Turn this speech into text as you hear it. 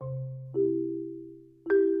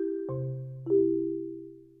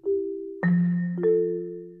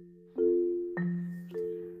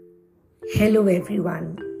Hello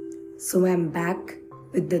everyone. So I'm back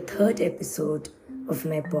with the third episode of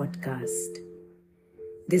my podcast.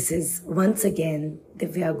 This is once again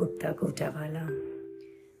Divya Gupta Kotawala.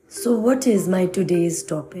 So what is my today's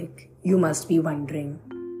topic? You must be wondering.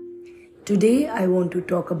 Today I want to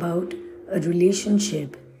talk about a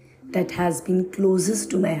relationship that has been closest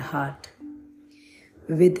to my heart.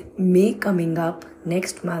 With May coming up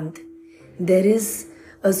next month, there is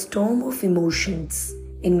a storm of emotions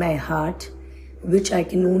in my heart which I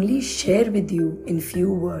can only share with you in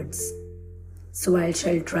few words. So I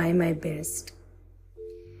shall try my best.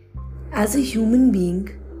 As a human being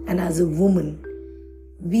and as a woman,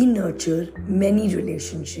 we nurture many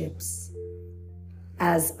relationships.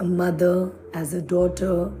 As a mother, as a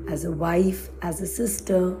daughter, as a wife, as a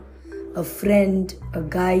sister, a friend, a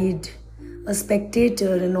guide, a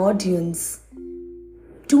spectator, an audience,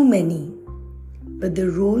 too many. But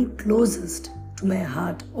the role closest to my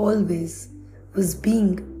heart always was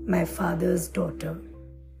being my father's daughter.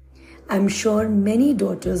 I'm sure many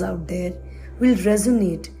daughters out there will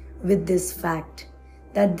resonate with this fact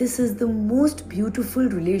that this is the most beautiful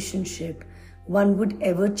relationship one would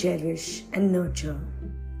ever cherish and nurture.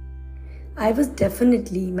 I was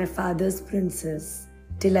definitely my father's princess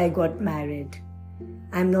till I got married.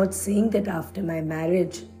 I'm not saying that after my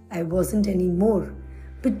marriage I wasn't anymore,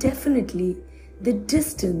 but definitely the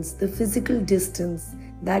distance, the physical distance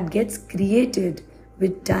that gets created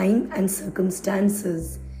with time and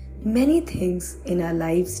circumstances, many things in our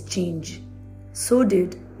lives change. So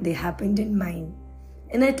they happened in mine,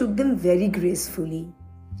 and I took them very gracefully.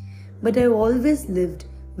 But I always lived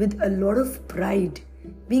with a lot of pride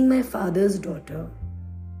being my father's daughter.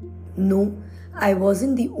 No, I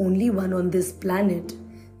wasn't the only one on this planet,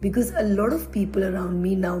 because a lot of people around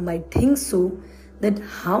me now might think so, that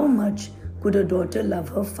how much could a daughter love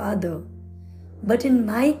her father? But in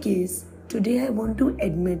my case, today I want to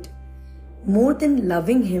admit, more than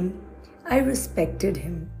loving him, I respected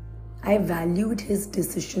him. I valued his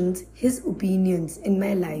decisions, his opinions in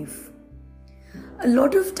my life. A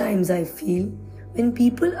lot of times I feel when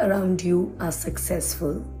people around you are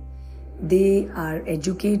successful, they are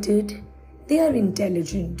educated, they are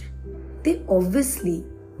intelligent, they obviously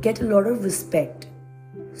get a lot of respect.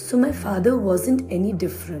 So my father wasn't any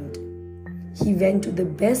different. He went to the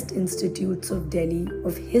best institutes of Delhi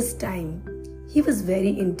of his time. He was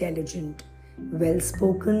very intelligent,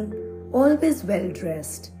 well-spoken, always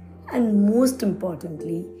well-dressed, and most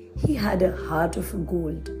importantly, he had a heart of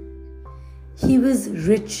gold. He was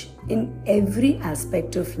rich in every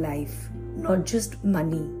aspect of life, not just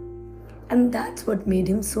money. And that's what made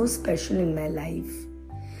him so special in my life.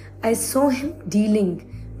 I saw him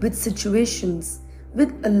dealing with situations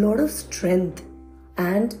with a lot of strength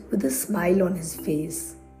and with a smile on his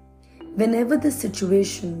face. Whenever the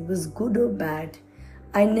situation was good or bad,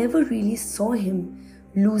 I never really saw him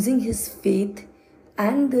losing his faith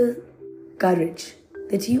and the courage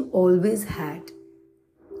that he always had.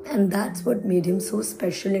 And that's what made him so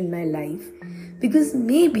special in my life, because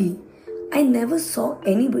maybe I never saw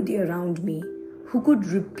anybody around me who could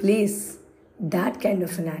replace that kind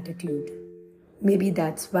of an attitude. Maybe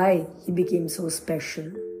that's why he became so special.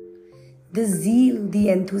 The zeal, the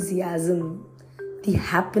enthusiasm, the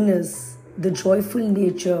happiness, the joyful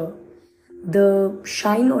nature, the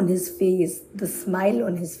shine on his face, the smile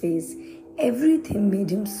on his face, everything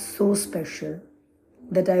made him so special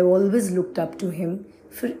that I always looked up to him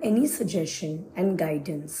for any suggestion and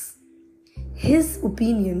guidance. His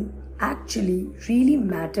opinion actually really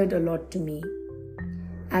mattered a lot to me.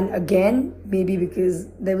 And again, maybe because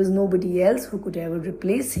there was nobody else who could ever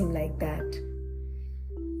replace him like that.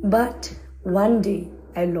 But one day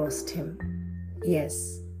I lost him.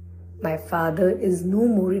 Yes, my father is no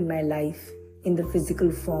more in my life in the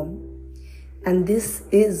physical form. And this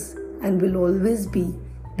is and will always be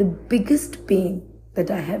the biggest pain that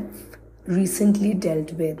I have recently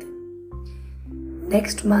dealt with.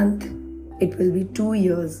 Next month, it will be 2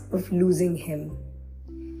 years of losing him.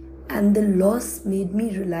 And the loss made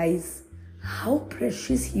me realize how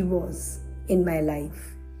precious he was in my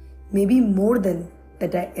life. Maybe more than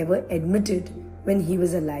that I ever admitted when he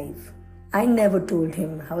was alive. I never told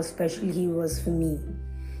him how special he was for me.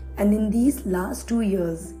 And in these last 2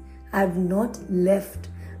 years, I have not left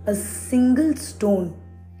a single stone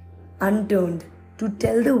unturned to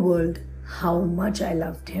tell the world how much I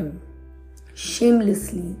loved him.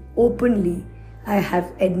 Shamelessly, openly, I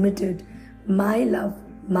have admitted my love,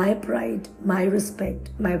 my pride, my respect,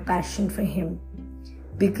 my passion for him.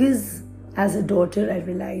 Because as a daughter, I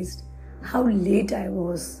realized how late I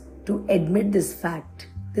was to admit this fact,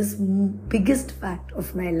 this biggest fact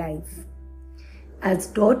of my life. As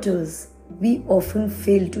daughters, we often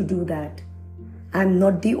fail to do that. I'm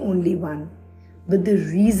not the only one. But the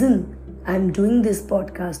reason I'm doing this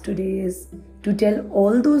podcast today is to tell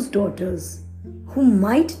all those daughters who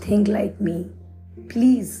might think like me,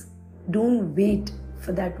 please don't wait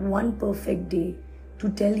for that one perfect day to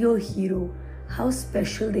tell your hero how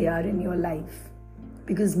special they are in your life.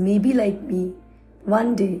 Because maybe like me,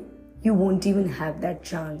 one day you won't even have that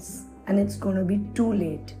chance and it's gonna be too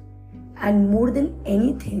late. And more than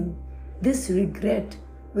anything, this regret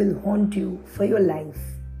will haunt you for your life.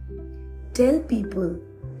 Tell people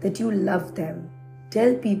that you love them.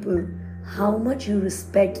 Tell people how much you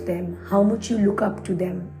respect them, how much you look up to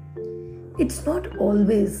them. It's not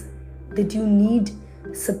always that you need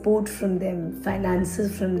support from them,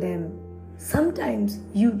 finances from them. Sometimes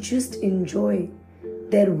you just enjoy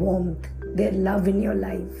their warmth, their love in your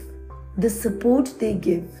life, the support they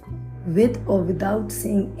give with or without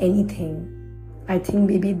saying anything. I think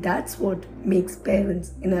maybe that's what makes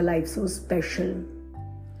parents in our life so special.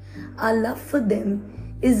 Our love for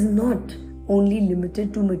them is not only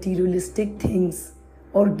limited to materialistic things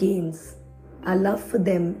or gains. Our love for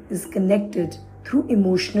them is connected through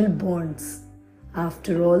emotional bonds.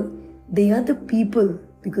 After all, they are the people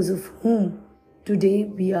because of whom today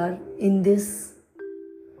we are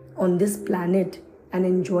on this planet and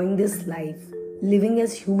enjoying this life, living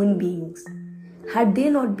as human beings. Had they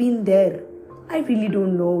not been there, I really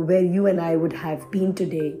don't know where you and I would have been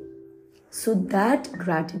today. So that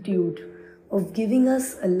gratitude of giving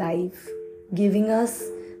us a life, giving us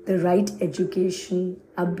the right education,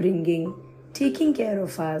 upbringing, taking care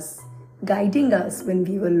of us, guiding us when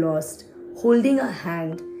we were lost, holding our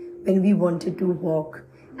hand when we wanted to walk,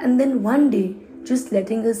 and then one day just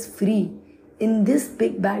letting us free in this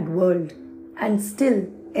big bad world. And still,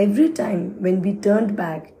 every time when we turned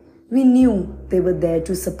back, we knew they were there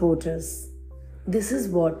to support us. This is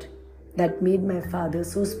what that made my father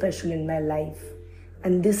so special in my life.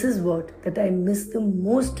 And this is what that I miss the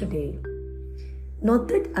most today. Not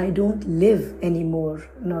that I don't live anymore,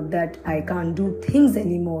 not that I can't do things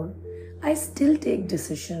anymore. I still take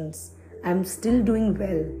decisions. I'm still doing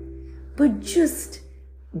well. But just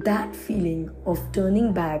that feeling of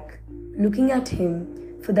turning back, looking at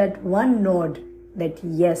him for that one nod that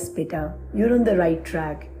yes, beta, you're on the right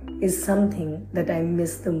track, is something that I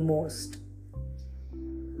miss the most.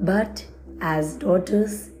 But as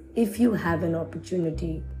daughters, if you have an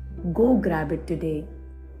opportunity, go grab it today.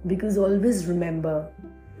 Because always remember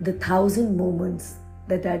the 1,000 moments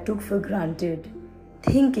that I took for granted,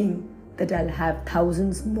 thinking that I'll have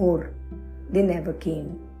thousands more. They never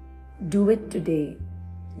came. Do it today.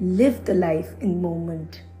 Live the life in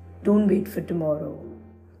moment. Don't wait for tomorrow.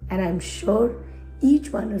 And I'm sure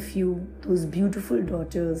each one of you, those beautiful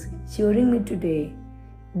daughters hearing me today,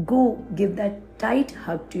 go give that tight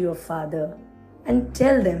hug to your father and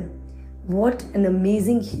tell them what an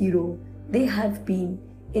amazing hero they have been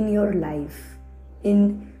in your life,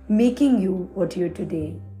 in making you what you're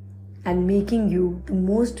today and making you the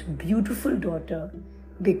most beautiful daughter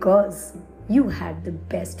because you had the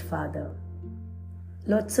best father.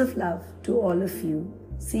 Lots of love to all of you.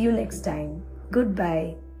 See you next time.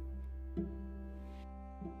 Goodbye.